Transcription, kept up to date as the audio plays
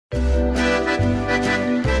Hey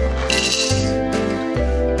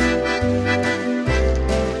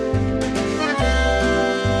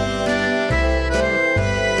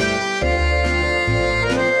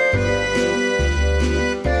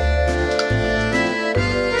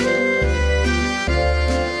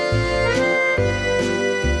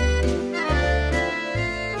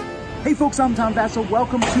folks, I'm Tom Vasel.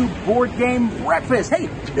 Welcome to Board Game Breakfast. Hey,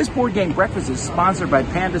 this Board Game Breakfast is sponsored by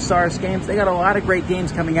Pandasauros Games. They got a lot of great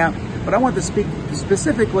games coming out, but I want to speak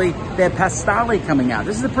specifically, they have Pastale coming out.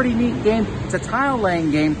 This is a pretty neat game. It's a tile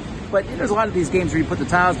laying game, but there's a lot of these games where you put the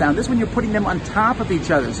tiles down. This one you're putting them on top of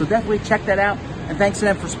each other, so definitely check that out, and thanks to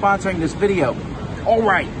them for sponsoring this video. All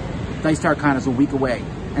right, Dice Tower Con is a week away,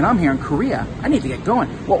 and I'm here in Korea. I need to get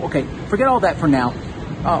going. Well, okay, forget all that for now.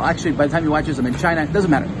 Oh, actually, by the time you watch this, I'm in China. It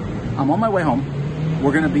doesn't matter. I'm on my way home.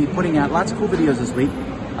 We're going to be putting out lots of cool videos this week.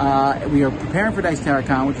 We are preparing for Dice Tower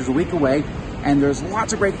Con, which is a week away, and there's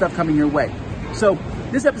lots of great stuff coming your way. So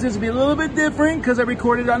this episode is going to be a little bit different because I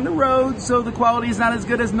recorded on the road, so the quality is not as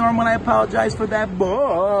good as normal, and I apologize for that,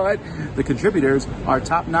 but the contributors are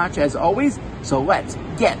top-notch as always, so let's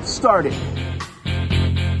get started.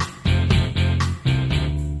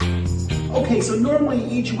 Okay, so normally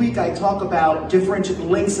each week I talk about different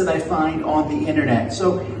links that I find on the internet.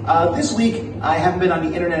 So this week I haven't been on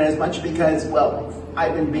the internet as much because, well,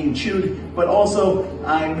 I've been being chewed, but also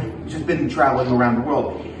I've just been traveling around the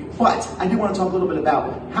world. But I do want to talk a little bit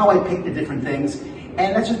about how I pick the different things,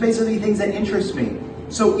 and that's just basically things that interest me.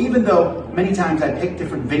 So even though many times I pick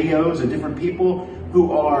different videos of different people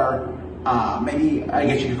who are maybe, I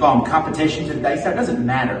guess you could call them competitions in Dice Tower, it doesn't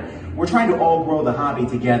matter. We're trying to all grow the hobby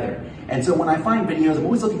together. And so when I find videos, I'm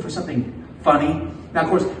always looking for something funny. Now, of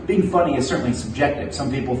course, being funny is certainly subjective.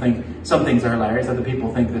 Some people think some things are hilarious, other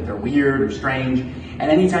people think that they're weird or strange. And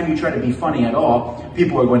anytime you try to be funny at all,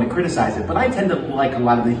 people are going to criticize it. But I tend to like a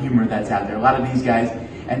lot of the humor that's out there. A lot of these guys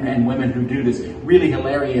and women who do this really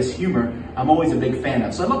hilarious humor, I'm always a big fan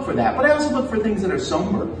of. So I look for that. But I also look for things that are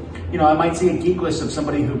somber. You know, I might see a geek list of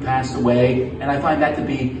somebody who passed away, and I find that to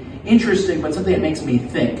be interesting, but something that makes me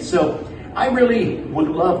think. So I really would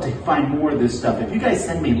love to find more of this stuff. If you guys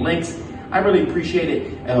send me links, I really appreciate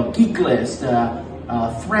it. A geek list, a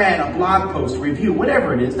thread, a blog post, review,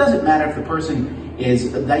 whatever it is. Doesn't matter if the person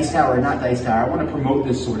is Dice Tower or not Dice Tower. I want to promote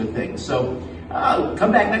this sort of thing. So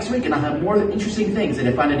come back next week and I'll have more interesting things that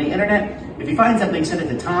I find on the internet. If you find something, send it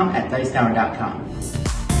to tom@dicetower.com.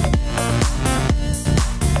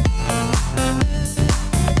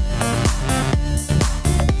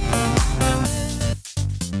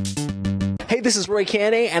 Hey, this is Roy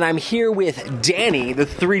Caney, and I'm here with Danny, the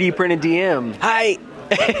 3D printed DM. Hi!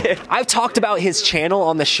 I've talked about his channel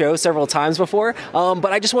on the show several times before,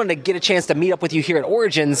 but I just wanted to get a chance to meet up with you here at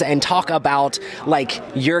Origins and talk about like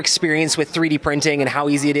your experience with 3D printing and how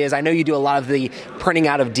easy it is. I know you do a lot of the printing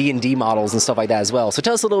out of D&D models and stuff like that as well. So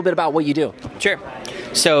tell us a little bit about what you do. Sure.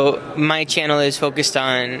 So my channel is focused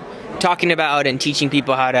on talking about and teaching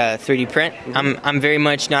people how to 3D print. I'm very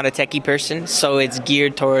much not a techie person, so it's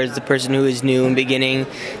geared towards the person who is new and beginning.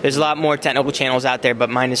 There's a lot more technical channels out there, but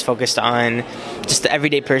mine is focused on just the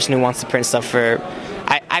everyday person who wants to print stuff for...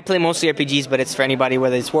 I play mostly RPGs, but it's for anybody,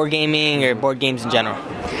 whether it's wargaming or board games in general.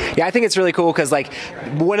 Yeah, I think it's really cool because, like,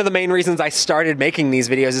 one of the main reasons I started making these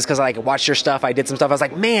videos is because I watched your stuff, I did some stuff, I was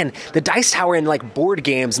like, man, the Dice Tower in, like, board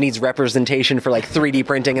games needs representation for, like, 3D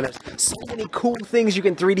printing, and there's so many cool things you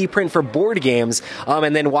can 3D print for board games,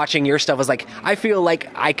 and then watching your stuff was like, I feel like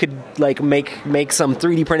I could, like, make some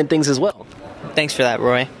 3D printed things as well. Thanks for that,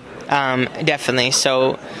 Roy. Definitely.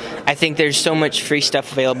 So I think there's so much free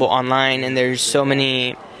stuff available online, and there's so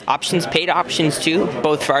many options, paid options too,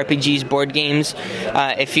 both for RPGs, board games.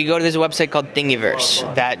 If you go to this website called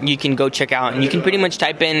Thingiverse that you can go check out, and you can pretty much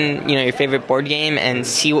type in, you know, your favorite board game and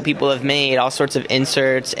see what people have made, all sorts of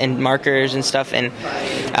inserts and markers and stuff. And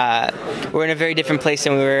we're in a very different place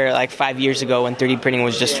than we were like 5 years ago when 3D printing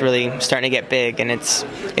was just really starting to get big, and it's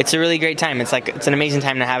a really great time. It's an amazing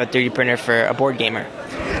time to have a 3D printer for a board gamer.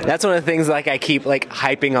 That's one of the things like I keep like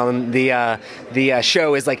hyping on the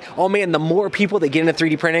show is like, oh man, the more people that get into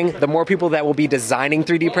 3D printing, the more people that will be designing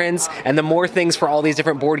 3D prints, and the more things for all these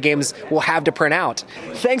different board games we'll have to print out.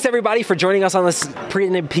 Thanks everybody for joining us on this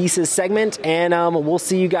Printed Pieces segment, and we'll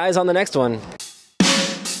see you guys on the next one.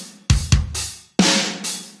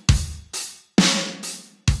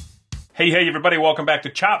 Hey everybody, welcome back to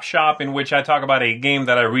Chop Shop, in which I talk about a game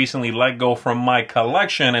that I recently let go from my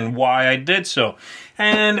collection and why I did so.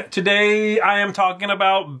 And today I am talking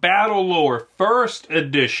about Battle Lore First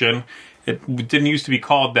Edition. It didn't used to be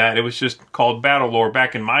called that, it was just called Battle Lore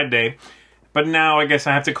back in my day. But now I guess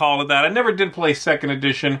I have to call it that. I never did play Second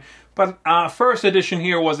Edition, But first edition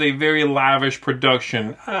here was a very lavish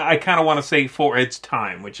production. I kind of want to say for its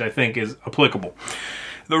time, which I think is applicable.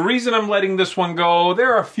 The reason I'm letting this one go,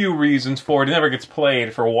 there are a few reasons for it. It never gets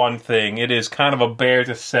played, for one thing. It is kind of a bear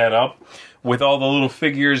to set up, with all the little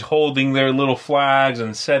figures holding their little flags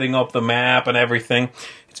and setting up the map and everything.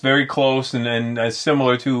 It's very close and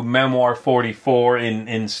similar to Memoir 44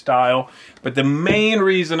 in style. But the main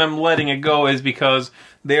reason I'm letting it go is because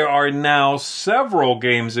there are now several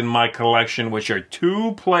games in my collection which are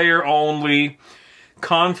 2-player only,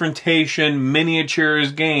 confrontation,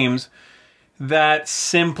 miniatures games that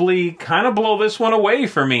simply kind of blow this one away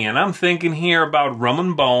for me. And I'm thinking here about Rum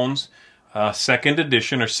and Bones, second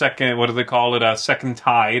edition, or second, what do they call it? Second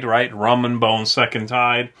Tide, right? Rum and Bones, Second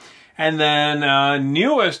Tide. And then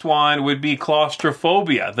newest one would be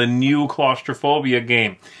Claustrophobia. The new Claustrophobia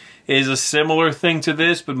game is a similar thing to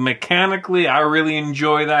this, but mechanically I really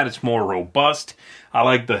enjoy that. It's more robust. I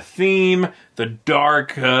like the theme, the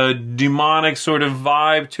dark, demonic sort of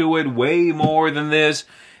vibe to it, way more than this.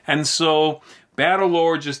 And so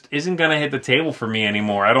Battlelore just isn't going to hit the table for me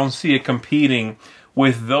anymore. I don't see it competing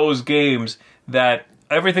with those games that,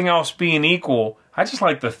 everything else being equal, I just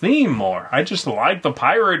like the theme more. I just like the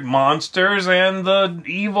pirate monsters and the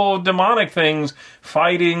evil demonic things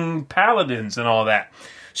fighting paladins and all that.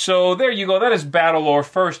 So there you go. That is Battlelore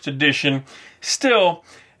First Edition. Still,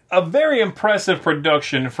 a very impressive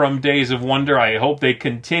production from Days of Wonder. I hope they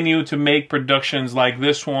continue to make productions like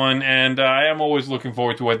this one, and I am always looking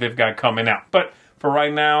forward to what they've got coming out. But for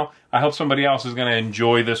right now, I hope somebody else is going to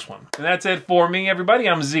enjoy this one. And that's it for me, everybody.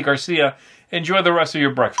 I'm Z Garcia. Enjoy the rest of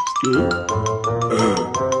your breakfast.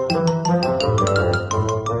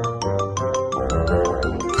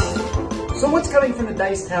 So what's coming from the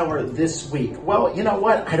Dice Tower this week? Well, you know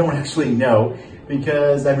what? I don't actually know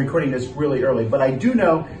because I'm recording this really early, but I do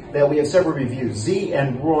know that we have several reviews. Z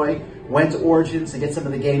and Roy went to Origins to get some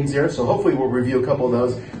of the games there, so hopefully we'll review a couple of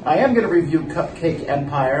those. I am going to review Cupcake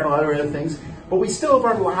Empire and a lot of other things, but we still have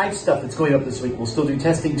our live stuff that's going up this week. We'll still do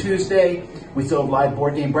Testing Tuesday. We still have live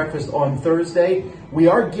board game breakfast on Thursday. We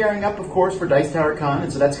are gearing up, of course, for Dice Tower Con,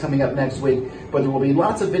 and so that's coming up next week. But there will be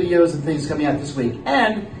lots of videos and things coming out this week,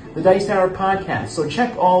 and the Dice Tower podcast. So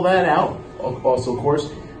check all that out. Also, of course,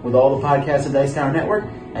 with all the podcasts of Dice Tower Network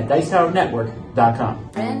at dicetowernetwork.com.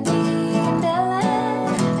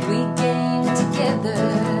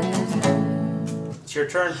 It's your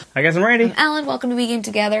turn. I guess I'm ready. I'm Alan, welcome to We Game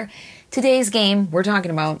Together. Today's game we're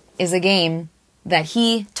talking about is a game that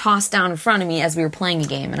he tossed down in front of me as we were playing a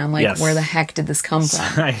game, and I'm like, Yes. where the heck did this come from?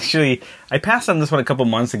 Actually, I passed on this one a couple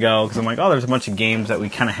months ago because I'm like, oh, there's a bunch of games that we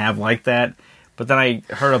kind of have like that. But then I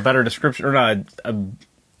heard a better description, or a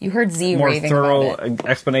You heard Z more raving thorough about it.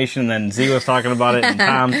 explanation, and then Z was talking about it, and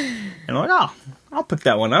Tom. And I'm like, oh, I'll pick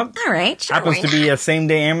that one up. All right, sure. Happens to be a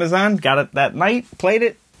same-day Amazon. Got it that night, played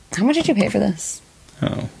it. How much did you pay for this?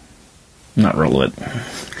 Oh, not relevant.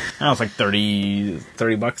 I was like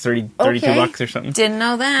 $30 bucks, 32 Okay. bucks or something. Didn't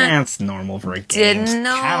know that. That's normal for a game. Didn't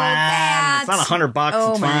know Come on. that. It's not $100 bucks.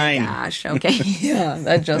 Oh it's my fine. gosh. Okay. Yeah,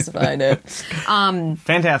 that justified it.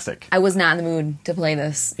 Fantastic. I was not in the mood to play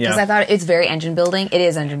this because Yeah. I thought it's very engine building. It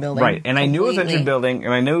is engine building. Right, and I knew it was engine Completely. building,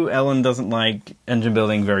 and I knew Ellen doesn't like engine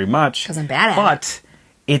building very much. 'Cause I'm bad at it. But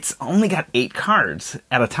it's only got 8 cards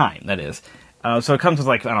at a time, that is. So it comes with,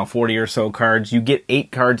 like, I don't know, 40 or so cards. You get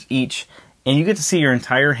 8 cards each, and you get to see your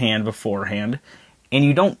entire hand beforehand. And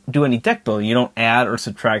you don't do any deck building. You don't add or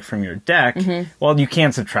subtract from your deck. Mm-hmm. Well, you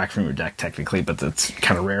can subtract from your deck, technically, but that's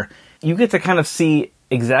kind of rare. You get to kind of see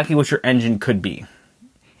exactly what your engine could be.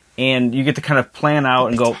 And you get to kind of plan out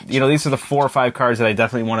and go, you know, these are the 4 or 5 cards that I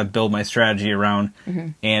definitely want to build my strategy around,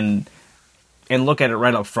 and look at it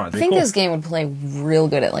right up front. I think this game would play real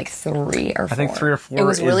good at like 3 or 4. I think 3 or 4 It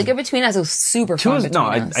was really is- good between us. It was super 2 fun is, between no,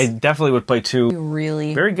 us. I definitely would play 2.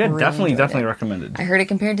 Really, Very good. really Definitely enjoyed it. recommended. I heard it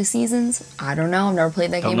compared to Seasons. I don't know. I've never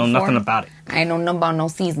played that Don't game know before. nothing about it. I know nothing about no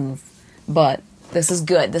Seasons. But this is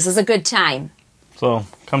good. This is a good time. So,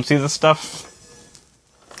 come see this stuff.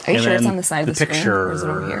 Are you And sure it's then on the side of the screen? picture Or is it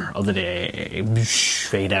over here? of the day.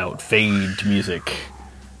 Fade out. Fade to music.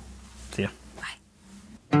 See ya.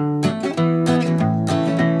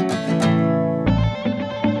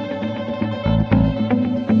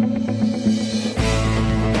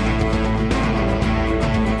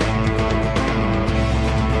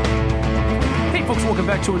 Hey folks, welcome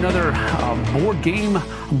back to another board game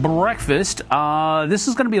breakfast. This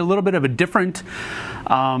is going to be a little bit of a different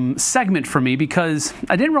segment for me because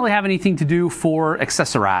I didn't really have anything to do for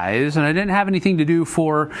Accessorize and I didn't have anything to do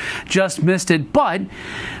for Just Missed It, but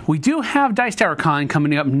we do have Dice Tower Con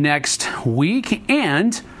coming up next week,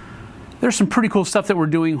 and there's some pretty cool stuff that we're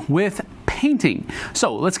doing with painting.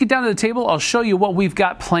 So let's get down to the table. I'll show you what we've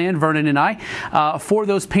got planned, Vernon and I, for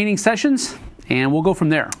those painting sessions, and we'll go from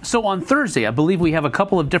there. So on Thursday, I believe we have a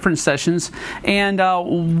couple of different sessions, and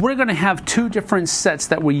we're going to have 2 different sets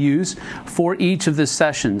that we use for each of the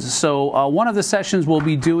sessions. So one of the sessions will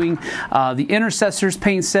be doing the Intercessors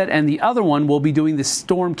paint set, and the other one will be doing the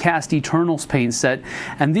Stormcast Eternals paint set.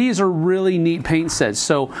 And these are really neat paint sets.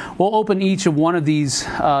 So we'll open each of one of these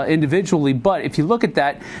individually, but if you look at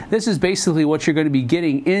that, this is basically what you're going to be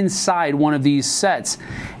getting inside one of these sets.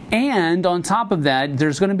 And on top of that,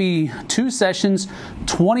 there's going to be 2 sessions,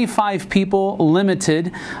 25 people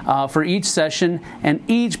limited for each session, and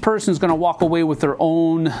each person is going to walk away with their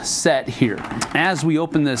own set here. As we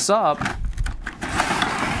open this up,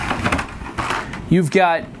 you've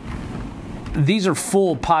got, these are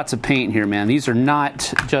full pots of paint here, man. These are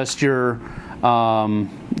not just your,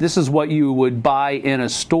 this is what you would buy in a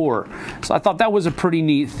store. So I thought that was a pretty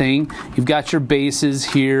neat thing. You've got your bases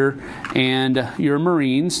here and your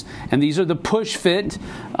Marines, and these are the push fit,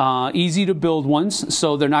 easy to build ones,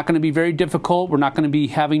 so they're not going to be very difficult. We're not going to be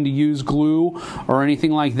having to use glue or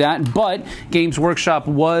anything like that, but Games Workshop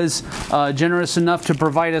was generous enough to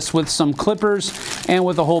provide us with some clippers and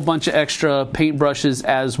with a whole bunch of extra paint brushes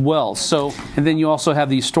as well. So, and then you also have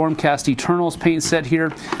the Stormcast Eternals paint set here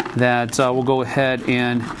that we'll go ahead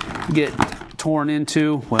and get torn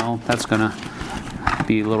into. Well, that's gonna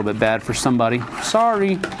be a little bit bad for somebody.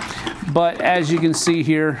 Sorry. But as you can see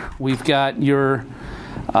here, we've got your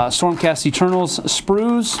Stormcast Eternals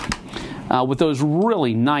sprues with those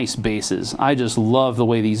really nice bases. I just love the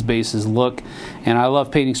way these bases look, and I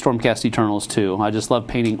love painting Stormcast Eternals too. I just love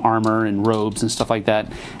painting armor and robes and stuff like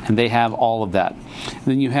that, and they have all of that.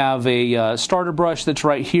 Then you have a starter brush that's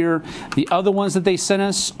right here. The other ones that they sent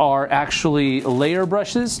us are actually layer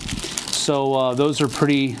brushes. So those are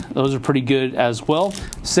pretty good as well,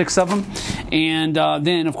 6 of them. And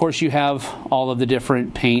then, of course, you have all of the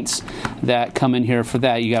different paints that come in here for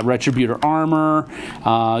that. You got Retributor Armor,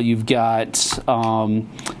 you've got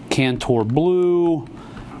Cantor Blue,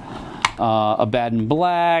 Abaddon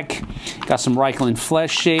Black, got some Reikland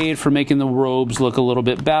Flesh Shade for making the robes look a little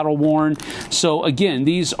bit battle worn. So again,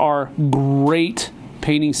 these are great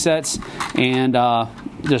painting sets, and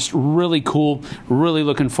just really cool. Really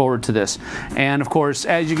looking forward to this. And of course,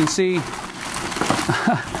 as you can see, a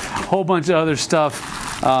whole bunch of other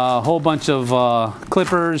stuff, a whole bunch of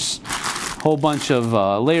clippers, whole bunch of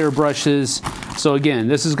layer brushes. So again,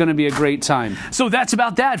 this is going to be a great time. So that's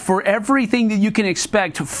about that for everything that you can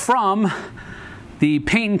expect from the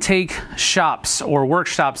paint and take shops or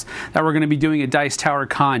workshops that we're going to be doing at Dice Tower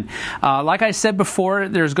Con. Like I said before,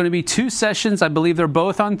 there's going to be 2 sessions. I believe they're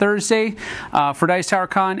both on Thursday for Dice Tower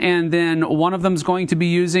Con, and then one of them is going to be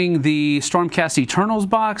using the Stormcast Eternals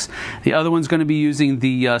box. The other one's going to be using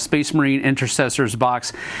the Space Marine Intercessors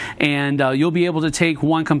box, and you'll be able to take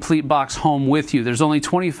one complete box home with you. There's only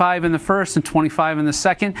 25 in the first and 25 in the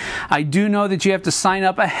second. I do know that you have to sign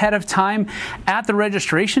up ahead of time at the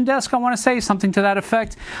registration desk, I want to say, something to that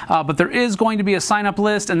effect, but there is going to be a sign-up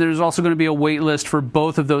list, and there's also going to be a wait list for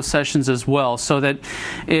both of those sessions as well, so that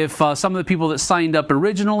if some of the people that signed up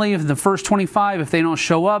originally, if the first 25, if they don't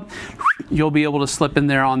show up, you'll be able to slip in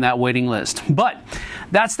there on that waiting list. But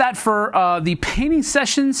that's that for the painting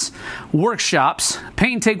sessions workshops,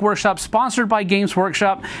 paint and take workshops sponsored by Games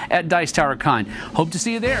Workshop at Dice Tower Con. Hope to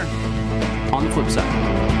see you there on the flip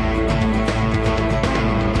side.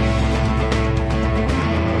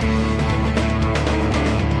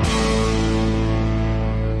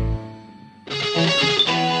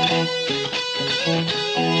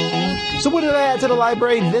 So what did I add to the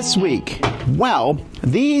library this week? Well,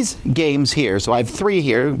 these games here, so I have 3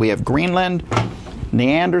 here. We have Greenland,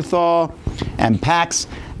 Neanderthal, and Pax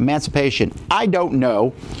Emancipation. I don't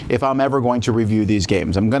know if I'm ever going to review these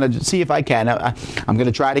games. I'm going to see if I can. I'm going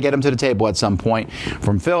to try to get them to the table at some point.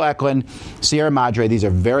 From Phil Eklund, Sierra Madre, these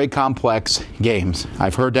are very complex games.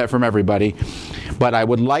 I've heard that from everybody, but I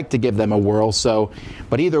would like to give them a whirl. So,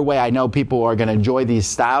 but either way, I know people are going to enjoy these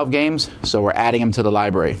style of games, so we're adding them to the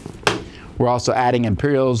library. We're also adding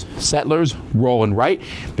Imperials, Settlers, Roll and Write,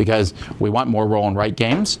 because we want more Roll and Write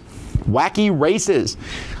games. Wacky Races.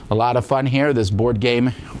 A lot of fun here. This board game,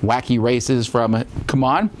 Wacky Races from Come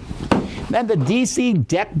On. Then the DC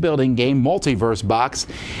deck building game, Multiverse box.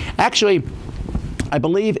 Actually, I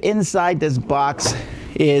believe inside this box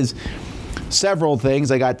is several things.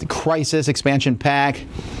 I got the Crisis expansion pack.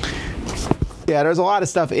 Yeah, there's a lot of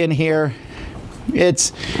stuff in here.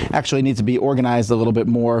 It's actually needs to be organized a little bit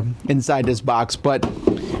more inside this box, but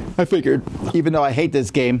I figured even though I hate this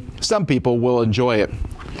game, some people will enjoy it.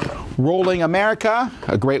 Rolling America,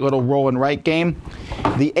 a great little roll and write game.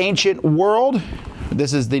 The Ancient World.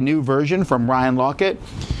 This is the new version from Ryan Lockett.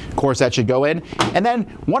 Of course, that should go in. And then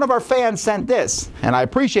one of our fans sent this, and I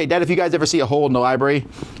appreciate that. If you guys ever see a hole in the library,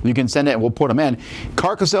 you can send it and we'll put them in.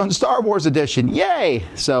 Carcassonne Star Wars Edition, yay!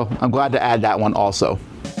 So I'm glad to add that one also.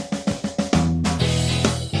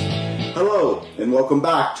 Hello, and welcome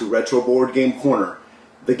back to Retro Board Game Corner.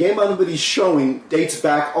 The game I'm going to be showing dates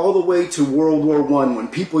back all the way to World War I, when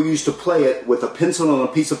people used to play it with a pencil on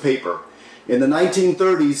a piece of paper. In the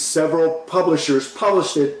 1930s, several publishers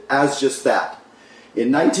published it as just that.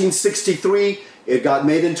 In 1963, it got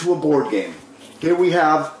made into a board game. Here we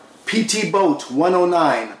have PT Boat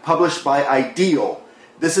 109, published by Ideal.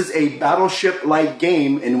 This is a battleship-like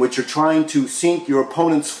game in which you're trying to sink your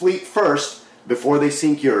opponent's fleet first before they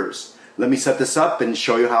sink yours. Let me set this up and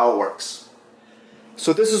show you how it works.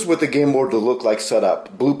 So this is what the game board will look like set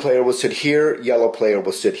up. Blue player will sit here, yellow player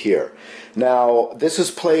will sit here. Now, this is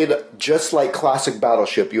played just like classic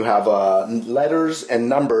Battleship. You have letters and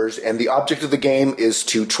numbers, and the object of the game is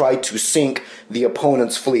to try to sink the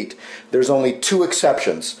opponent's fleet. There's only 2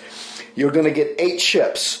 exceptions. You're going to get 8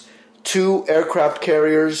 ships, 2 aircraft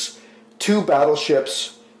carriers, 2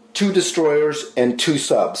 battleships, 2 destroyers, and 2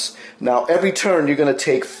 subs. Now, every turn you're going to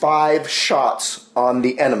take 5 shots on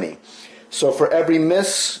the enemy. So for every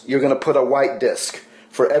miss, you're going to put a white disc.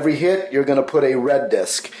 For every hit, you're going to put a red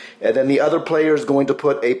disc. And then the other player is going to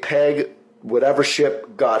put a peg, whatever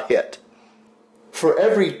ship got hit. For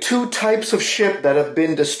every 2 types of ship that have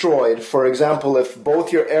been destroyed, for example, if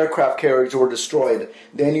both your aircraft carriers were destroyed,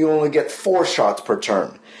 then you only get 4 shots per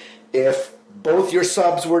turn. If both your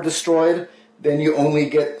subs were destroyed, then you only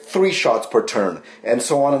get 3 shots per turn, and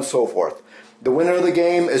so on and so forth. The winner of the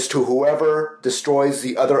game is to whoever destroys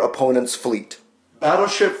the other opponent's fleet.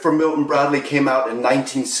 Battleship for Milton Bradley came out in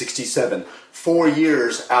 1967, 4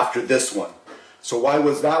 years after this one. So why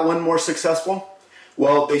was that one more successful?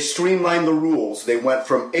 Well, they streamlined the rules. They went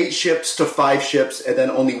from 8 ships to 5 ships, and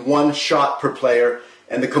then only 1 shot per player,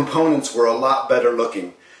 and the components were a lot better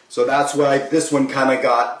looking. So that's why this one kind of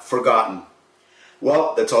got forgotten.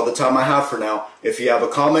 Well, that's all the time I have for now. If you have a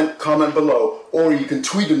comment, comment below, or you can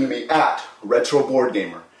tweet them to me at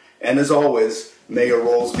RetroBoardGamer. And as always, may your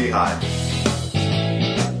rolls be high.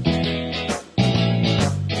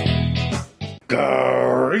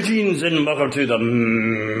 Greetings and welcome to the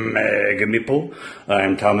Mega Meeple.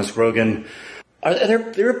 I'm Thomas Grogan.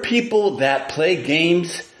 There are people that play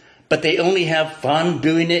games, but they only have fun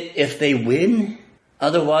doing it if they win?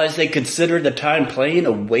 Otherwise, they consider the time playing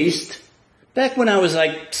a waste? Back when I was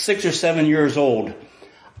like 6 or 7 years old,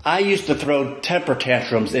 I used to throw temper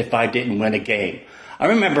tantrums if I didn't win a game. I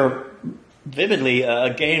remember vividly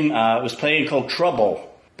a game I was playing called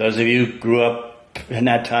Trouble. Those of you who grew up in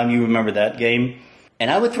that time, you remember that game.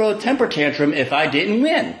 And I would throw a temper tantrum if I didn't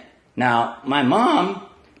win. Now, my mom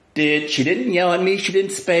she didn't yell at me, she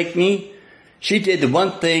didn't spank me. She did the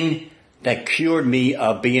one thing that cured me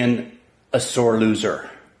of being a sore loser.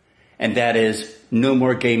 And that is, no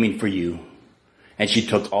more gaming for you. And she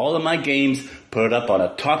took all of my games, put it up on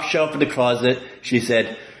a top shelf in the closet. She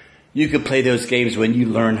said, you can play those games when you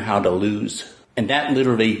learn how to lose. And that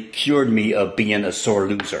literally cured me of being a sore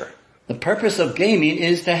loser. The purpose of gaming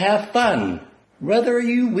is to have fun, whether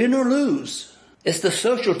you win or lose. It's the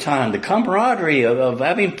social time, the camaraderie of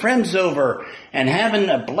having friends over and having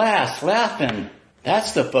a blast, laughing.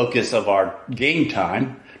 That's the focus of our game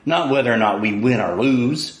time, not whether or not we win or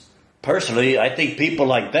lose. Personally, I think people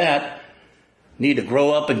like that need to grow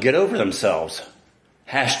up and get over themselves.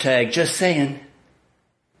 Hashtag just saying.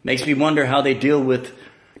 Makes me wonder how they deal with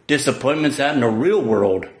disappointments out in the real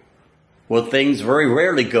world, where things very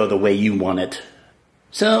rarely go the way you want it.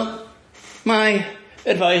 So, my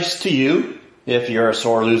advice to you, if you're a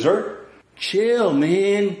sore loser, chill,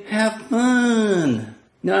 man, have fun.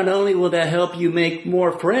 Not only will that help you make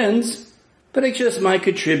more friends, but it just might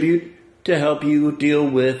contribute to help you deal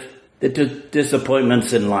with the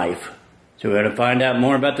disappointments in life. So if you want to find out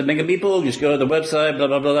more about the Mega Meeple, just go to the website, blah,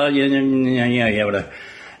 blah, blah, blah, yeah, whatever.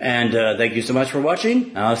 And thank you so much for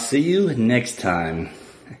watching. I'll see you next time.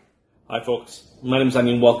 Hi folks, my name's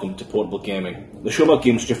Andy and welcome to Potable Gaming, the show about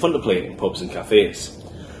games which are fun to play in pubs and cafes.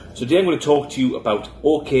 So today I'm going to talk to you about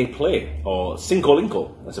OK Play, or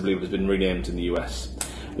Cinco, as I believe it has been renamed in the US.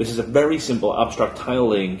 This is a very simple abstract tile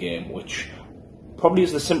laying game which probably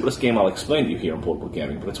is the simplest game I'll explain to you here on Potable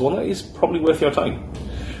Gaming, but it's one that is probably worth your time.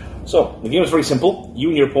 So, the game is very simple. You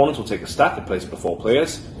and your opponents will take a stack and place it before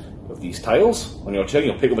players. With these tiles, on your turn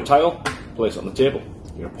you'll pick up a tile, place it on the table.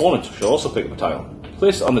 Your opponent should also pick up a tile,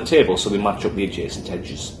 place it on the table so they match up the adjacent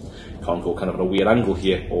edges. You can't go kind of at a weird angle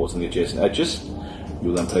here, always on the adjacent edges.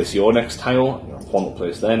 You'll then place your next tile, your opponent will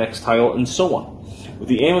place their next tile, and so on. with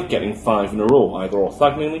the aim of getting 5 in a row, either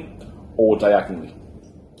orthogonally or diagonally.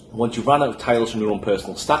 Once you've run out of tiles from your own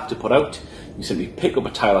personal stack to put out, you simply pick up a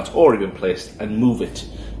tile that's already been placed and move it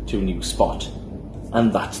to a new spot.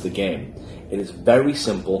 And that's the game. It is very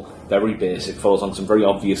simple, very basic, follows on some very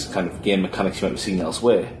obvious kind of game mechanics you might have seen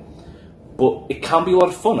elsewhere. But it can be a lot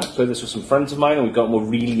of fun. I played this with some friends of mine and we got into a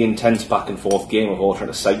really intense back and forth game of all trying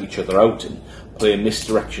to psych each other out and play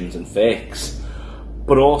misdirections and fakes.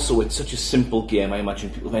 But also it's such a simple game, I imagine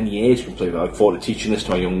people of any age can play it. I look forward to teaching this to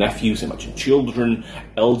my young nephews. I imagine children,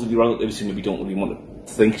 elderly relatives who maybe don't really want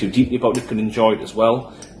to think too deeply about it can enjoy it as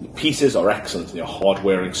well. The pieces are excellent, they're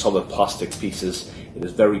hard-wearing, solid plastic pieces. It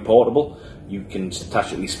is very portable. You can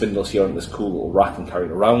attach at least spindles here on this cool little rack and carry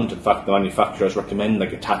it around. In fact, the manufacturers recommend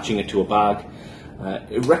like attaching it to a bag.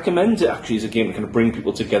 It recommends it actually as a game to kind of bring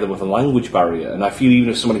people together with a language barrier, and I feel even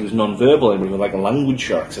if somebody who's non-verbal and with like a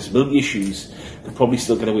language or accessibility issues could probably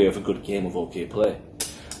still get away with a good game of OK play.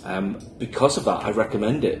 Because of that, I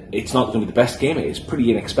recommend it. It's not going to be the best game, it is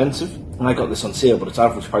pretty inexpensive, and I got this on sale, but its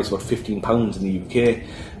average price is about £15 in the UK,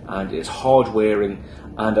 and it's hard wearing,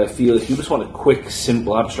 and I feel if you just want a quick,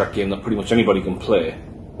 simple, abstract game that pretty much anybody can play,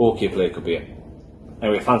 OK play could be it.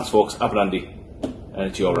 Anyway, thanks folks, have an Andy, and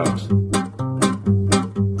it's your round.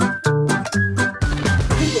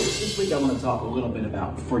 I want to talk a little bit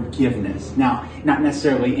about forgiveness. Now, not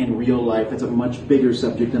necessarily in real life, that's a much bigger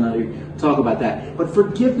subject and I talk about that, but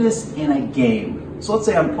forgiveness in a game. So let's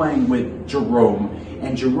say I'm playing with Jerome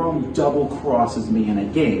and Jerome double crosses me in a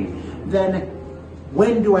game. Then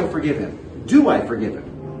when do I forgive him? Do I forgive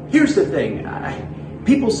him? Here's the thing.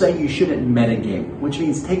 People say you shouldn't metagame, which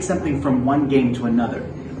means take something from one game to another.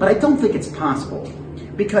 But I don't think it's possible.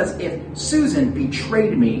 Because if Susan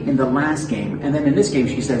betrayed me in the last game, and then in this game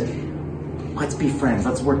she says, let's be friends,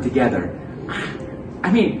 let's work together.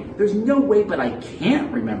 I mean, there's no way but I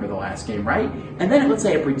can't remember the last game, right? And then let's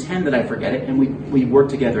say I pretend that I forget it and we work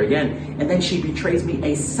together again, and then she betrays me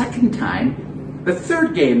a second time. The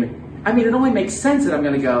third game, I mean, it only makes sense that I'm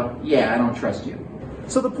gonna go, yeah, I don't trust you.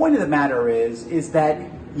 So the point of the matter is that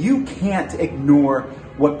you can't ignore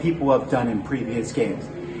what people have done in previous games.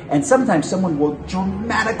 And sometimes someone will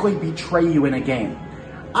dramatically betray you in a game.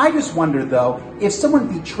 I just wonder, though, if someone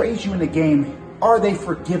betrays you in a game, are they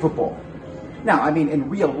forgivable? Now, I mean, in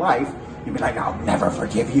real life, you'd be like, I'll never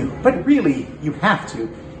forgive you. But really, you have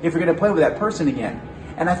to if you're going to play with that person again.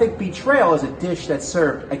 And I think betrayal is a dish that's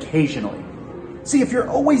served occasionally. See, if you're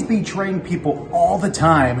always betraying people all the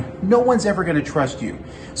time, no one's ever going to trust you.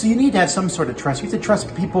 So you need to have some sort of trust. You have to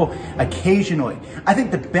trust people occasionally. I think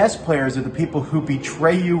the best players are the people who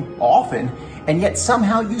betray you often, and yet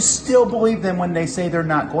somehow you still believe them when they say they're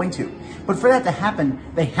not going to. But for that to happen,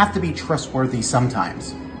 they have to be trustworthy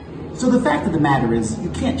sometimes. So the fact of the matter is, you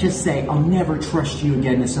can't just say, I'll never trust you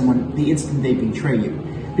again to someone the instant they betray you.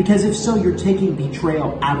 Because if so, you're taking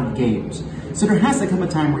betrayal out of games. So there has to come a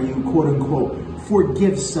time where you, quote unquote,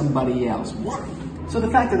 forgive somebody else. What? So the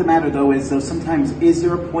fact of the matter, though, is sometimes is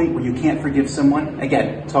there a point where you can't forgive someone?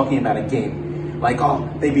 Again, talking about a game. Like, oh,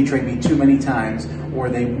 they betrayed me too many times, or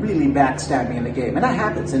they really backstabbed me in the game. And that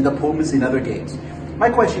happens in diplomacy and other games. My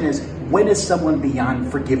question is, when is someone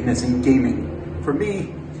beyond forgiveness in gaming? For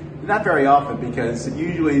me, not very often, because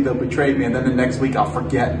usually they'll betray me and then the next week I'll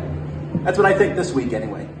forget. That's what I think this week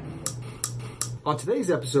anyway. On today's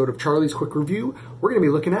episode of Charlie's Quick Review, we're going to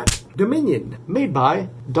be looking at Dominion, made by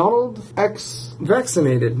Donald X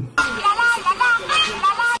Vaccinated.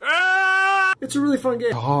 It's a really fun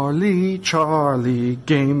game. Charlie,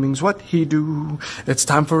 gaming's what he do. It's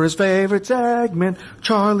time for his favorite segment,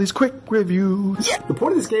 Charlie's Quick Review. Yeah. The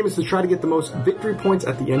point of this game is to try to get the most victory points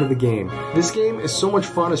at the end of the game. This game is so much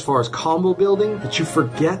fun as far as combo building that you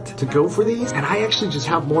forget to go for these, and I actually just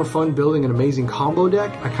have more fun building an amazing combo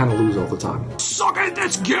deck. I kind of lose all the time. Suck at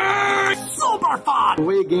this game! Super fun! The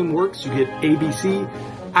way a game works, you get ABC,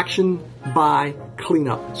 action, buy, clean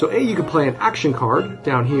up. So A, you can play an action card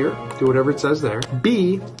down here, do whatever it says there.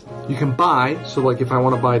 B, you can buy, so like if I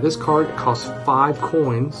want to buy this card, it costs 5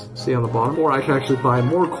 coins, see on the bottom, or I can actually buy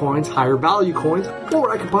more coins, higher value coins,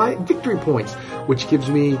 or I can buy victory points, which gives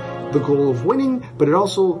me the goal of winning, but it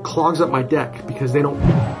also clogs up my deck because they don't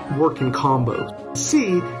work in combos.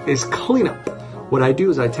 C is cleanup. What I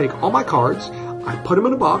do is I take all my cards, I put them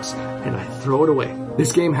in a box, and I throw it away.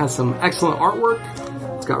 This game has some excellent artwork.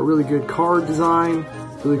 It's got really good card design,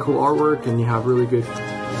 really cool artwork, and you have really good...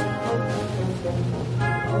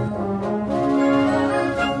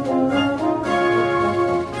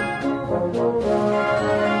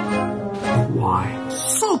 Why?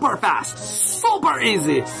 Super fast, super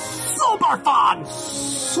easy, super fun,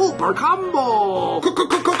 super combo!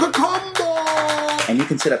 Combo! and you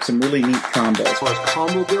can set up some really neat combos. As far as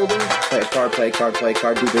combo building, Play a card, play a card, play a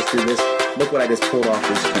card, do this, do this. Look what I just pulled off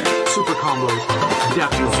this screen. super combos,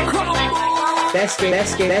 definitely. Best game.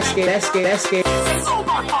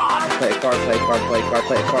 Play a card, play a card, play a card,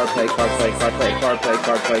 play a card, play a card, play a card, play a card, play a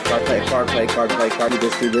card, play a card, play a card, play a card, play a card, do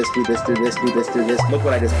this, do this, do this, do this, do this, do this. Look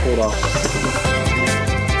what I just pulled off.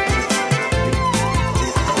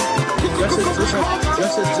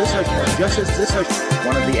 Just as this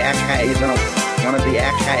one of the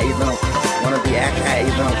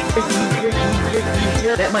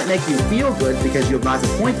that might make you feel good because you have lots of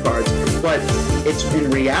point cards, but it's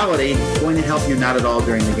in reality going to help you not at all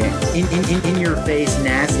during the game. In your face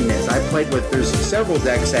nastiness. I've played with, there's several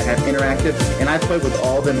decks that have interactive, and I've played with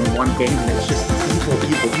all of them in one game, and it's just evil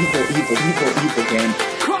game.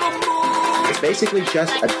 It's basically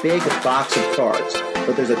just a big box of cards,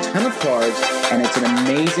 but there's a ton of cards, and it's an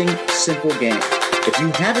amazing, simple game. If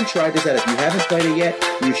you haven't tried this out, if you haven't played it yet,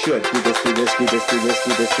 you should. Do this, do this, do this, do this,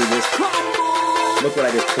 do this, do this. Look what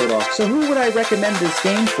I just pulled off. So who would I recommend this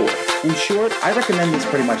game for? In short, I recommend this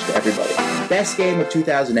pretty much to everybody. Best game of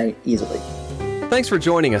 2008, easily. Thanks for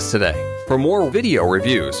joining us today. For more video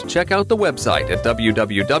reviews, check out the website at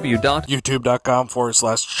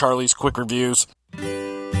youtube.com/Charlie's Quick Reviews.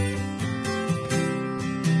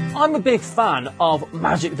 I'm a big fan of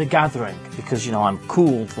Magic the Gathering because, you know, I'm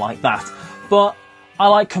cool like that. But I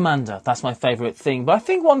like Commander. That's my favourite thing. But I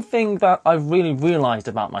think one thing that I've really realised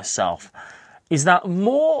about myself is that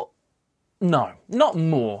more... No, not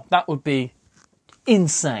more. That would be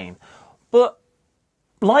insane. But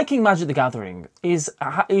liking Magic the Gathering is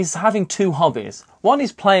having two hobbies. One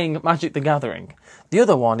is playing Magic the Gathering. The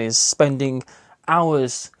other one is spending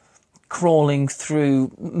hours crawling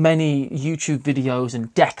through many YouTube videos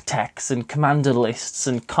and deck techs and commander lists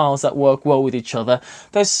and cards that work well with each other.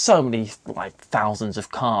 There's so many, like, thousands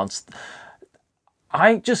of cards.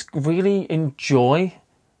 I just really enjoy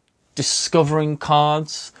discovering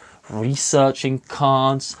cards, researching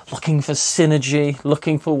cards, looking for synergy,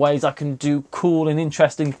 looking for ways I can do cool and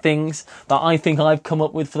interesting things that I think I've come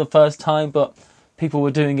up with for the first time, but people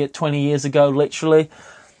were doing it 20 years ago, literally.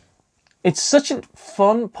 It's such a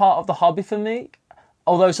fun part of the hobby for me,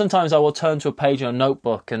 although sometimes I will turn to a page in a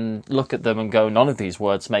notebook and look at them and go, none of these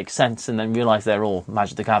words make sense, and then realise they're all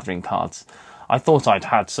Magic the Gathering cards. I thought I'd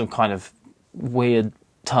had some kind of weird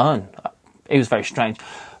turn. It was very strange.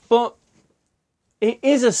 But it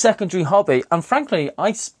is a secondary hobby, and frankly,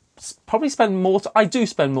 I probably spend more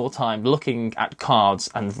time looking at cards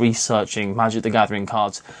and researching Magic the Gathering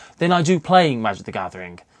cards than I do playing Magic the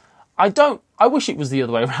Gathering. I wish it was the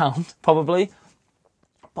other way around, probably,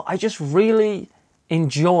 but I just really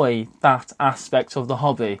enjoy that aspect of the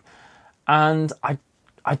hobby, and I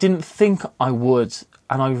didn't think I would,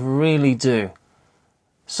 and I really do.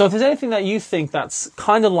 So if there's anything that you think that's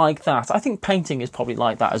kind of like that, I think painting is probably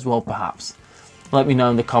like that as well, perhaps. Let me know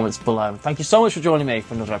in the comments below. Thank you so much for joining me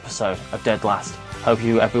for another episode of Dead Last. Hope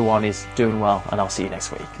everyone is doing well, and I'll see you next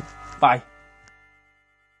week. Bye.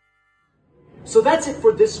 So that's it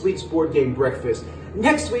for this week's Board Game Breakfast.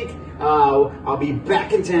 Next week, I'll be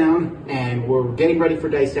back in town, and we're getting ready for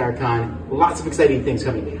Dice Tower Con. Lots of exciting things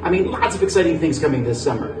coming. Lots of exciting things coming this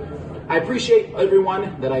summer. I appreciate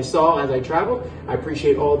everyone that I saw as I traveled. I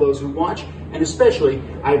appreciate all those who watch, and especially,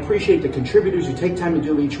 I appreciate the contributors who take time to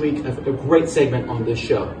do each week a great segment on this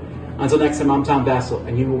show. Until next time, I'm Tom Vasel,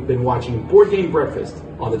 and you've been watching Board Game Breakfast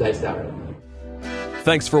on the Dice Tower.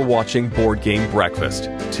 Thanks for watching Board Game Breakfast.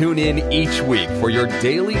 Tune in each week for your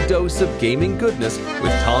daily dose of gaming goodness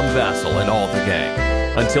with Tom Vasel and all the gang.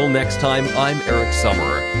 Until next time, I'm Eric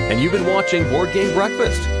Summerer, and you've been watching Board Game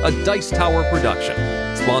Breakfast, a Dice Tower production,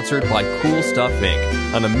 sponsored by Cool Stuff Inc.,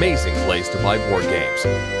 an amazing place to buy board games.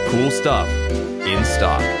 Cool stuff, in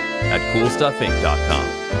stock, at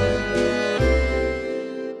CoolStuffInc.com.